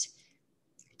just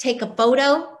take a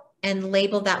photo and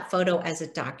label that photo as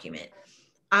a document.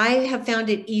 I have found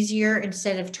it easier,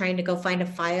 instead of trying to go find a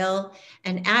file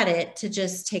and add it, to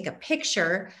just take a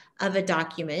picture of a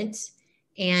document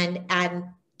and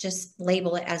just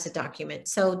label it as a document.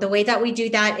 So the way that we do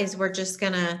that is we're just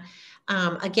gonna,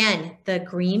 again, the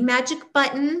green magic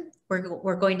button,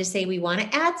 we're going to say we wanna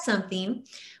add something.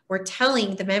 We're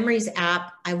telling the Memories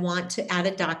app, I want to add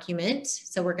a document.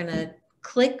 So we're gonna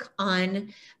click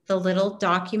on the little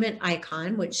document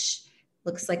icon, which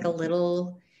looks like a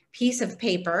little piece of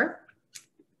paper.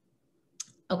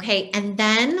 Okay, and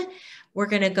then we're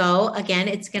gonna go, again,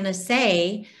 it's gonna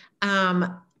say,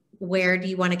 where do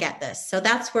you wanna get this? So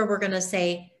that's where we're gonna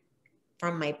say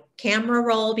from my camera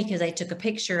roll, because I took a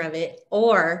picture of it,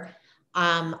 or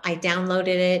I downloaded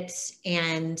it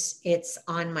and it's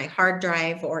on my hard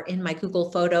drive or in my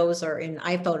Google Photos or in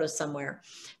iPhotos somewhere.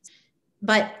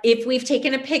 But if we've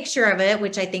taken a picture of it,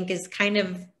 which I think is kind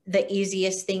of the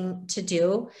easiest thing to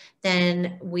do,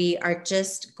 then we are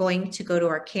just going to go to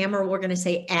our camera. We're going to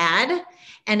say add.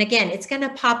 And again, it's going to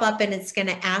pop up and it's going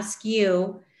to ask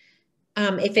you,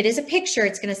 if it is a picture,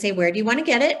 it's going to say, where do you want to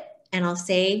get it? And I'll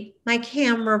say my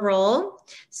camera roll.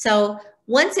 So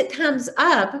once it comes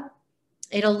up,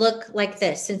 it'll look like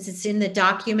this. Since it's in the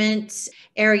document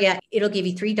area, it'll give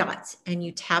you 3 dots and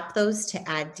you tap those to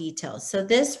add details. So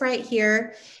this right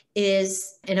here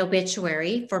is an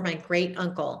obituary for my great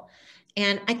uncle.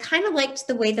 And I kind of liked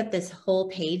the way that this whole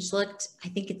page looked. I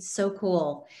think it's so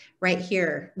cool. Right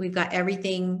here, we've got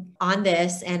everything on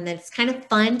this, and it's kind of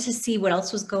fun to see what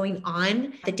else was going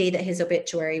on the day that his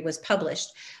obituary was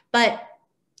published. But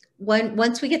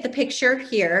once we get the picture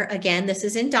here, again, this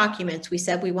is in documents. We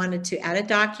said we wanted to add a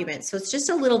document. So it's just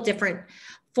a little different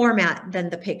format than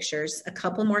the pictures, a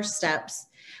couple more steps.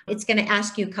 It's going to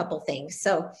ask you a couple things.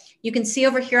 So you can see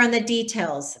over here on the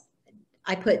details,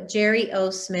 I put Jerry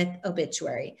O. Smith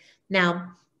obituary.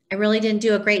 Now, I really didn't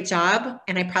do a great job,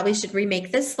 and I probably should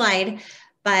remake this slide,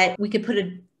 but we could put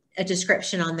a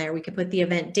description on there. We could put the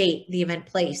event date, the event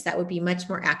place. That would be much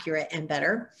more accurate and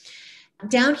better.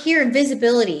 Down here in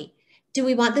visibility, do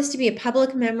we want this to be a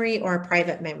public memory or a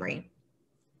private memory?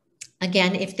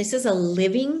 Again, if this is a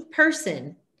living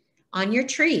person on your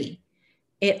tree,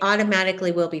 it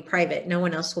automatically will be private. No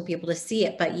one else will be able to see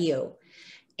it but you.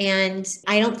 And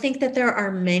I don't think that there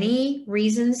are many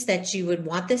reasons that you would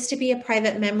want this to be a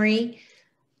private memory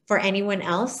for anyone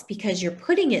else, because you're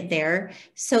putting it there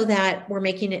so that we're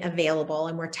making it available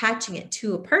and we're attaching it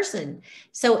to a person.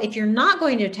 So if you're not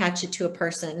going to attach it to a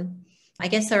person, I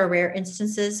guess there are rare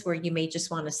instances where you may just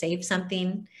want to save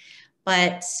something,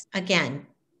 But again,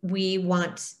 we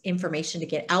want information to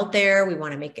get out there. We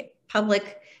want to make it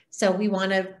public. So we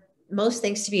want most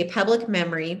things to be a public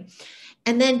memory.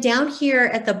 And then down here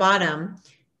at the bottom,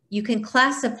 you can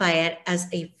classify it as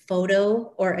a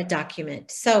photo or a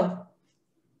document. So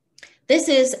this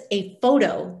is a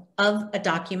photo of a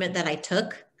document that I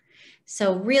took.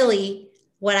 So really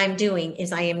what I'm doing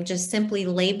is I am just simply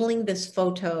labeling this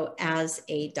photo as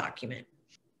a document.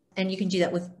 And you can do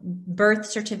that with birth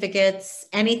certificates,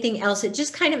 anything else. It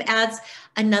just kind of adds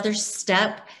another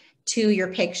step to your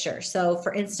picture. So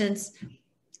for instance,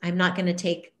 I'm not going to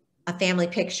take a family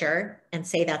picture and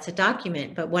say that's a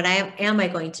document, but what am I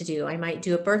going to do? I might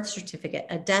do a birth certificate,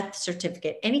 a death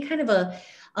certificate, any kind of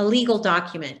a legal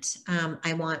document.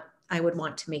 I would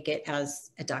want to make it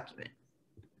as a document.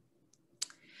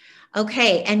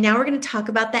 Okay, and now we're going to talk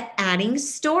about the adding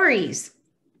stories.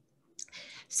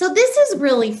 So this is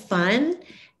really fun,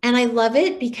 and I love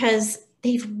it because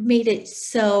they've made it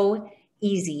so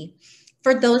easy.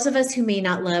 For those of us who may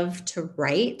not love to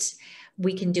write,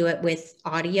 we can do it with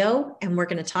audio, and we're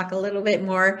going to talk a little bit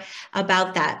more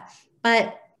about that.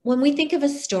 But when we think of a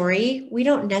story, we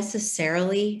don't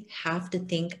necessarily have to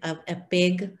think of a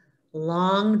big,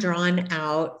 long, drawn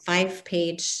out,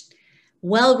 5-page,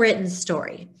 well-written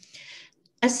story.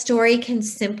 A story can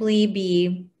simply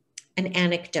be an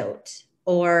anecdote,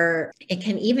 or it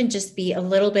can even just be a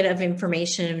little bit of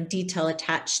information and detail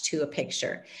attached to a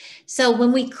picture. So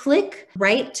when we click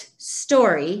Write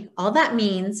Story, all that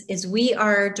means is we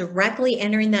are directly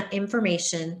entering that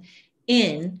information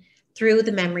in through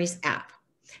the Memories app.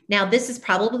 Now, this is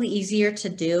probably easier to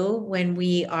do when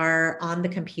we are on the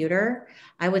computer.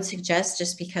 I would suggest,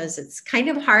 just because it's kind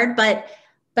of hard, but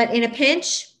in a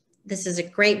pinch, this is a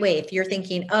great way. If you're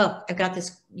thinking, oh, I've got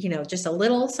this, just a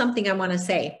little something I want to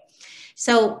say.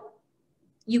 So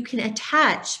you can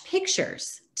attach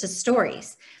pictures to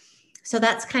stories. So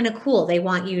that's kind of cool. They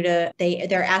want you to,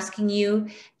 they're asking you,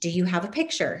 do you have a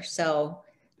picture? So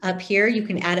up here, you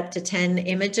can add up to 10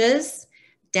 images.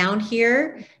 Down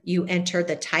here, you enter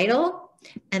the title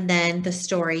and then the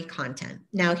story content.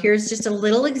 Now, here's just a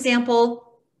little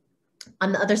example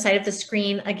on the other side of the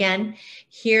screen. Again,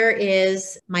 here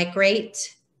is my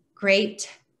great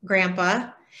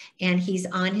grandpa, and he's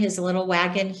on his little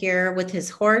wagon here with his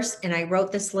horse. And I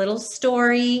wrote this little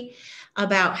story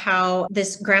about how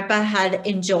this grandpa had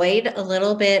enjoyed a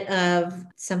little bit of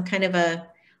some kind of a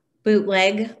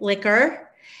bootleg liquor,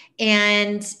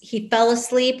 and he fell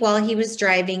asleep while he was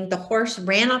driving. The horse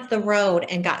ran off the road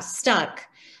and got stuck,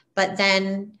 but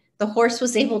then the horse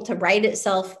was able to right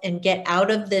itself and get out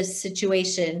of this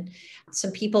situation.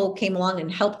 Some people came along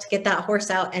and helped get that horse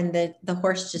out, and the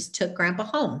horse just took grandpa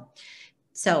home.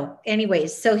 So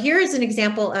anyways, so here is an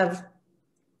example of,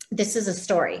 this is a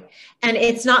story, and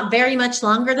it's not very much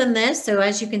longer than this. So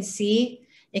as you can see,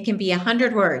 it can be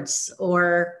 100 words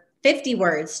or 50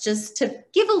 words, just to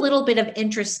give a little bit of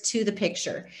interest to the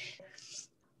picture.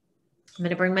 I'm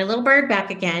going to bring my little bird back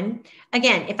again.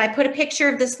 Again, if I put a picture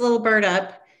of this little bird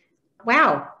up,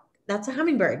 wow, that's a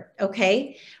hummingbird.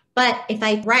 Okay. But if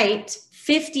I write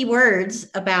 50 words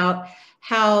about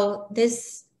how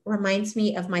this reminds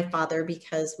me of my father,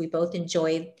 because we both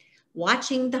enjoyed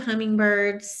watching the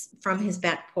hummingbirds from his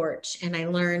back porch. And I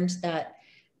learned that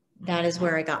is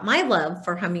where I got my love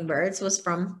for hummingbirds, was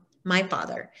from my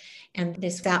father. And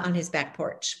they sat on his back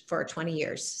porch for 20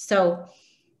 years. So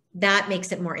that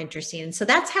makes it more interesting. And so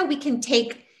that's how we can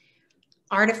take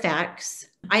artifacts,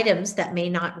 items that may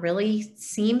not really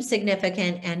seem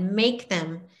significant, and make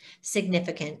them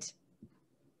significant.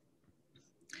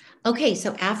 Okay,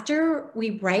 so after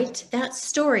we write that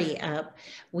story up,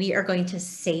 we are going to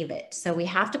save it. So we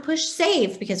have to push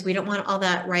save because we don't want all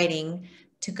that writing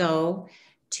to go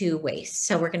to waste.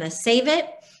 So we're going to save it.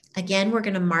 Again, we're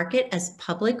going to mark it as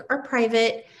public or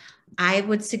private. I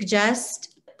would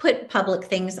suggest put public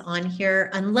things on here,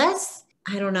 unless,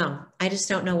 I don't know, I just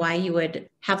don't know why you would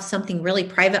have something really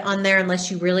private on there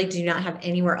unless you really do not have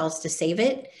anywhere else to save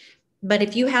it. But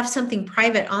if you have something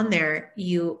private on there,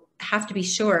 you have to be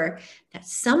sure that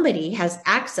somebody has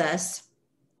access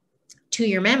to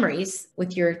your memories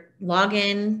with your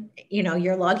login,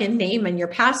 your login name and your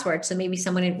password. So maybe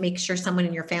make sure someone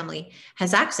in your family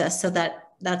has access, so that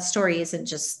that story isn't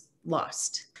just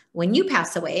lost when you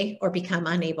pass away or become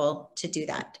unable to do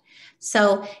that.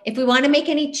 So if we want to make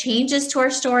any changes to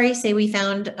our story, say we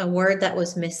found a word that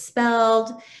was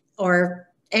misspelled or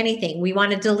anything, we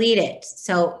want to delete it.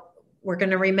 So we're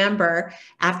going to remember,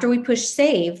 after we push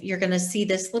save, you're going to see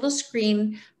this little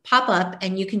screen pop up,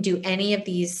 and you can do any of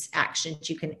these actions.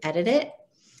 You can edit it.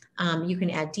 You can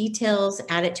add details,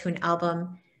 add it to an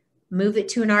album, move it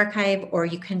to an archive, or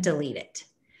you can delete it.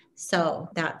 So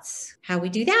that's how we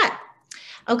do that.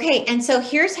 Okay, and so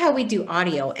here's how we do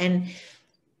audio. And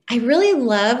I really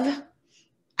love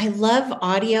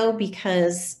audio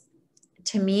because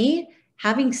to me,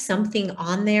 having something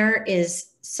on there is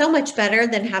so much better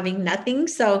than having nothing.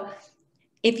 So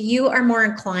if you are more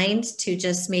inclined to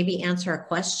just maybe answer a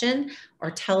question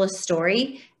or tell a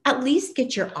story, at least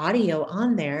get your audio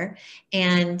on there,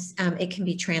 and it can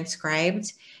be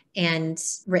transcribed and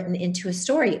written into a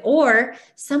story, or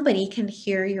somebody can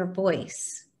hear your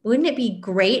voice. Wouldn't it be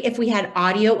great if we had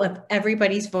audio of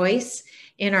everybody's voice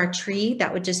in our tree?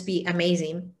 That would just be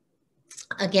amazing.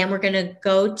 Again, we're going to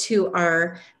go to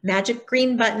our magic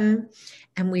green button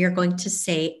and we are going to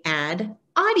say add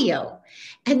audio.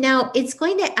 And now it's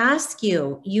going to ask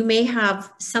you, you may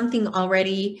have something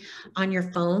already on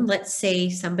your phone. Let's say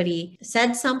somebody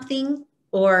said something,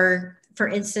 or for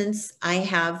instance, I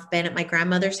have been at my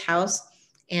grandmother's house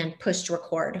and pushed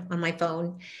record on my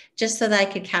phone just so that I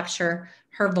could capture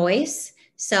her voice.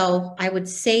 So I would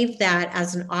save that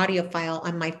as an audio file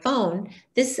on my phone.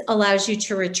 This allows you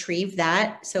to retrieve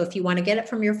that. So if you want to get it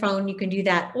from your phone, you can do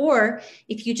that. Or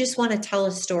if you just want to tell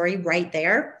a story right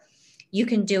there, you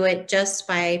can do it just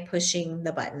by pushing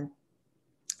the button.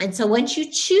 And so once you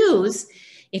choose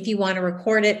if you want to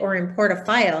record it or import a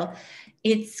file,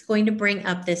 it's going to bring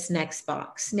up this next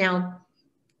box. Now,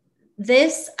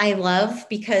 this I love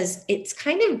because it's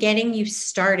kind of getting you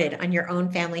started on your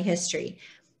own family history.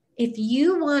 If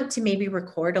you want to maybe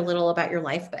record a little about your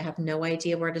life but have no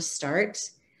idea where to start,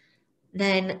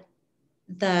 then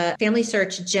the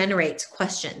FamilySearch generates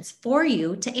questions for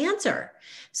you to answer.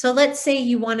 So let's say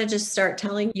you want to just start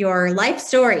telling your life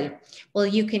story. Well,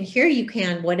 you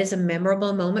can, what is a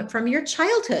memorable moment from your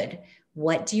childhood?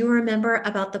 What do you remember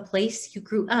about the place you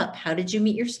grew up? How did you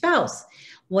meet your spouse?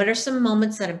 What are some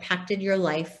moments that impacted your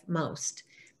life most?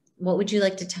 What would you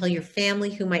like to tell your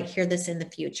family who might hear this in the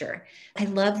future? I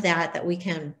love that we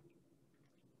can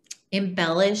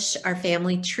embellish our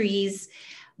family trees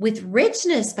with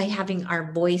richness by having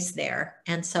our voice there.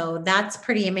 And so that's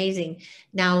pretty amazing.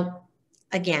 Now,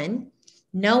 again,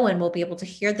 no one will be able to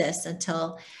hear this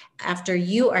until after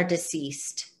you are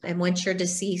deceased. And once you're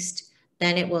deceased,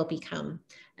 then it will become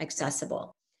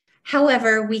accessible.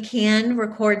 However, we can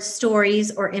record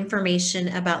stories or information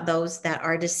about those that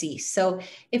are deceased. So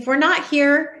if we're not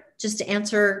here just to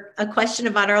answer a question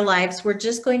about our lives, we're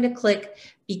just going to click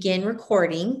begin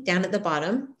recording down at the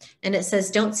bottom. And it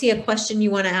says, don't see a question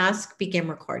you want to ask, begin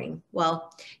recording.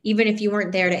 Well, even if you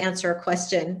weren't there to answer a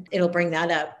question, it'll bring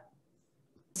that up.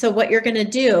 So what you're going to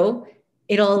do,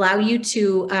 it'll allow you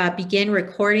to begin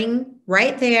recording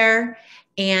right there.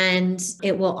 And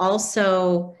it will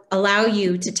also allow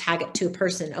you to tag it to a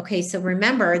person. Okay, so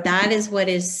remember, that is what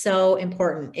is so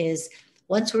important is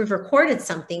once we've recorded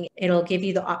something, it'll give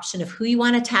you the option of who you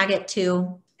want to tag it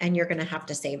to, and you're going to have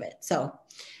to save it. So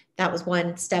that was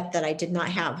one step that I did not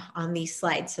have on these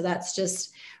slides. So that's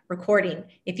just recording.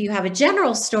 If you have a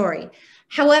general story,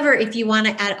 however, if you want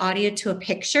to add audio to a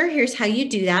picture, here's how you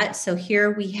do that. So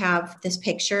here we have this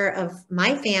picture of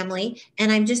my family,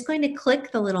 and I'm just going to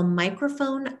click the little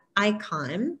microphone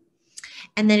icon,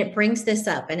 and then it brings this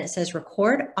up and it says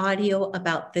record audio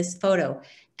about this photo.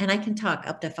 And I can talk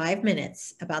up to 5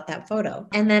 minutes about that photo.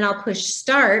 And then I'll push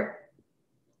start.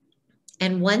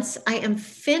 And once I am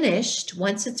finished,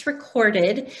 once it's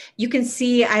recorded, you can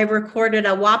see I recorded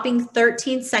a whopping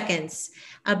 13 seconds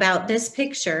about this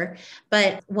picture.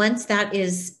 But once that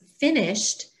is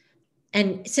finished,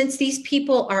 and since these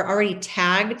people are already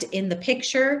tagged in the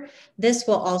picture, this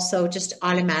will also just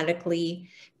automatically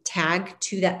tag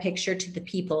to that picture, to the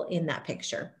people in that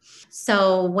picture.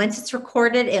 So once it's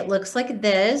recorded, it looks like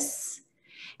this.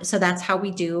 So that's how we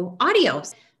do audio.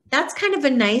 That's kind of a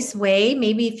nice way.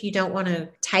 Maybe if you don't want to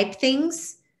type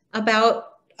things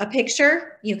about a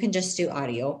picture, you can just do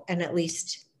audio, and at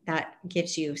least that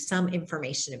gives you some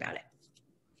information about it.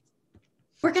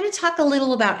 We're going to talk a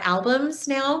little about albums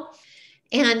now.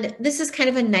 And this is kind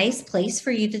of a nice place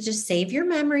for you to just save your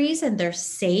memories, and they're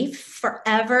safe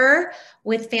forever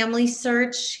with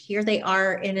FamilySearch. Here they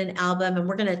are in an album, and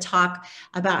we're going to talk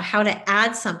about how to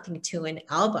add something to an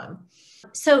album.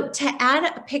 So to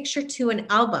add a picture to an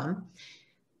album,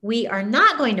 we are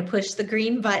not going to push the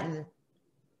green button.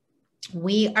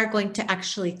 We are going to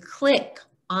actually click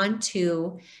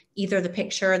onto either the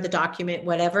picture or the document,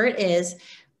 whatever it is.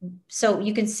 So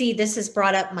you can see this has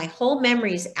brought up my whole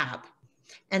memories app.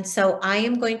 And so I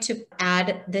am going to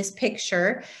add this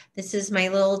picture. This is my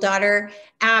little daughter,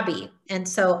 Abby. And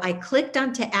so I clicked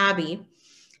onto Abby,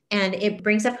 and it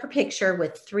brings up her picture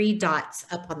with 3 dots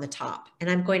up on the top. And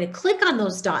I'm going to click on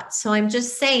those dots. So I'm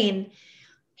just saying,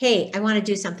 hey, I want to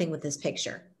do something with this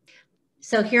picture.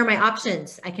 So here are my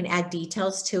options. I can add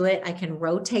details to it. I can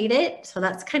rotate it. So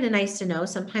that's kind of nice to know.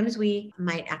 Sometimes we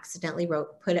might accidentally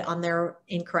put it on there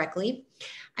incorrectly.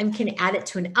 I can add it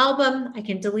to an album. I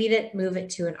can delete it, move it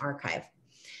to an archive.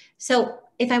 So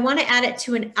if I want to add it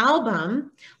to an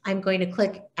album, I'm going to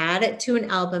click add it to an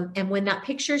album. And when that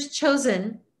picture is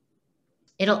chosen,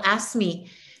 it'll ask me,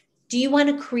 do you want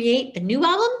to create a new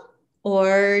album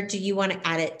or do you want to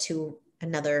add it to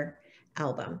another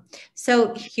album?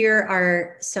 So here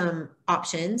are some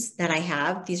options that I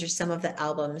have. These are some of the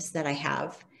albums that I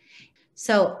have.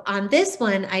 So on this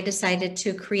one, I decided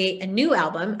to create a new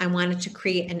album. I wanted to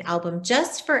create an album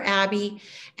just for Abby.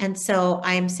 And so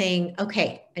I'm saying,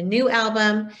 okay, a new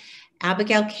album,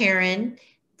 Abigail Karren.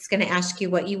 It's going to ask you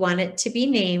what you want it to be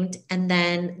named. And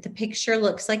then the picture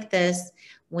looks like this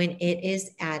when it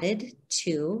is added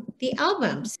to the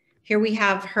albums. Here we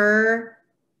have her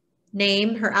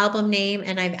name, her album name,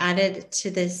 and I've added to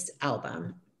this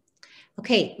album.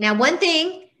 Okay, now one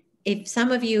thing, if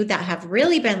some of you that have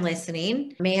really been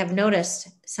listening may have noticed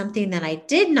something that I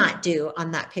did not do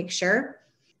on that picture.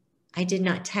 I did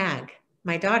not tag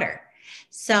my daughter.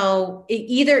 So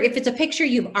either if it's a picture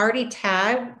you've already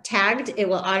tagged, it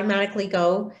will automatically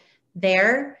go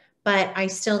there, but I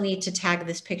still need to tag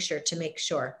this picture to make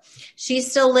sure.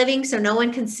 She's still living, so no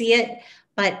one can see it,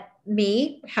 but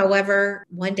me, however,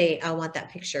 one day I'll want that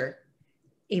picture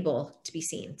able to be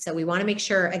seen. So we want to make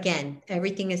sure, again,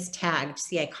 everything is tagged.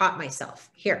 See, I caught myself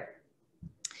here.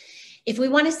 If we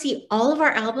want to see all of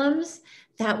our albums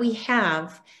that we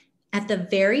have at the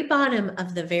very bottom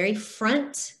of the very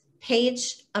front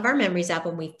page of our Memories app,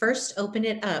 when we first open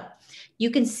it up,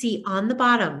 you can see on the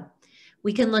bottom,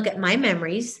 we can look at My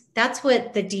Memories. That's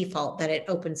what the default that it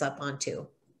opens up onto.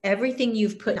 Everything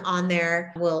you've put on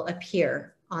there will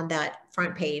appear on that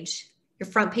front page, your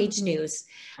front page news.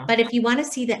 But if you want to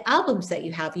see the albums that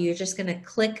you have, you're just going to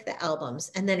click the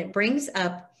albums, and then it brings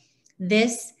up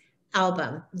this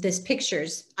album, this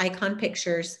pictures, icon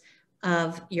pictures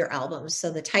of your albums. So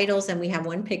the titles, and we have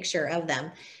one picture of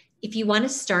them. If you want to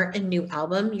start a new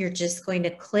album, you're just going to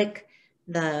click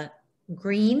the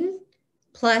green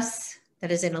plus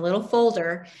that is in a little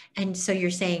folder. And so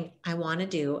you're saying, I want to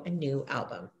do a new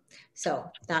album. So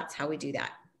that's how we do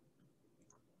that.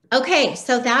 Okay,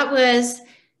 so that was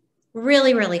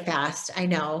really, really fast, I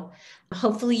know.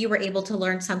 Hopefully you were able to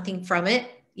learn something from it.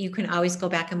 You can always go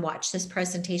back and watch this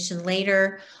presentation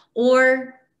later,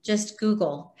 or just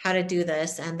Google how to do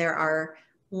this, and there are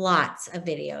lots of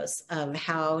videos of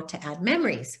how to add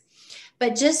memories.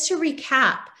 But just to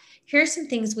recap, here's some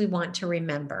things we want to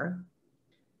remember.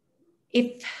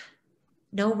 If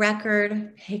no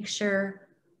record, picture,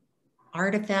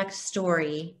 artifact,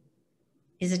 story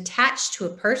is attached to a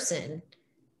person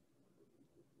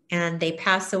and they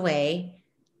pass away,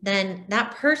 then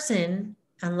that person,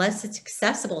 unless it's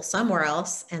accessible somewhere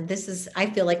else, and this is, I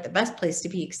feel like, the best place to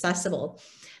be accessible,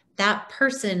 that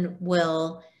person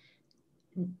will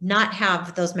not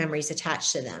have those memories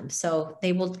attached to them. So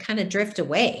they will kind of drift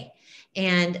away.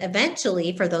 And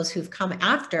eventually, for those who've come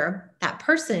after, that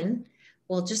person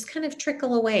will just kind of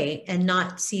trickle away and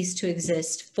not cease to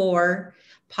exist for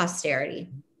posterity.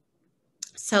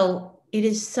 So it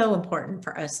is so important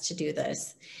for us to do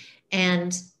this.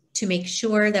 And to make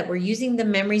sure that we're using the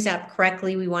Memories app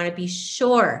correctly, we want to be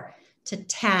sure to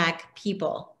tag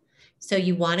people. So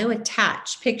you want to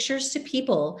attach pictures to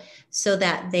people so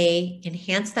that they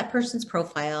enhance that person's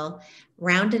profile,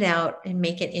 round it out, and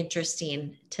make it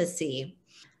interesting to see.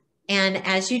 And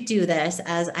as you do this,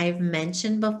 as I've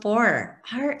mentioned before,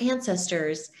 our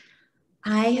ancestors,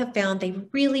 I have found they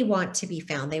really want to be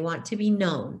found. They want to be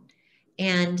known.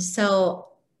 And so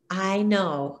I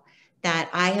know that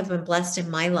I have been blessed in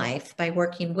my life by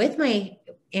working with my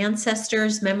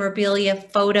ancestors, memorabilia,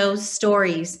 photos,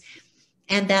 stories,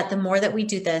 and that the more that we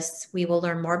do this, we will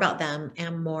learn more about them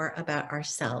and more about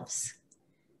ourselves.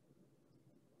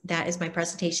 That is my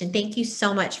presentation. Thank you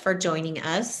so much for joining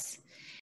us.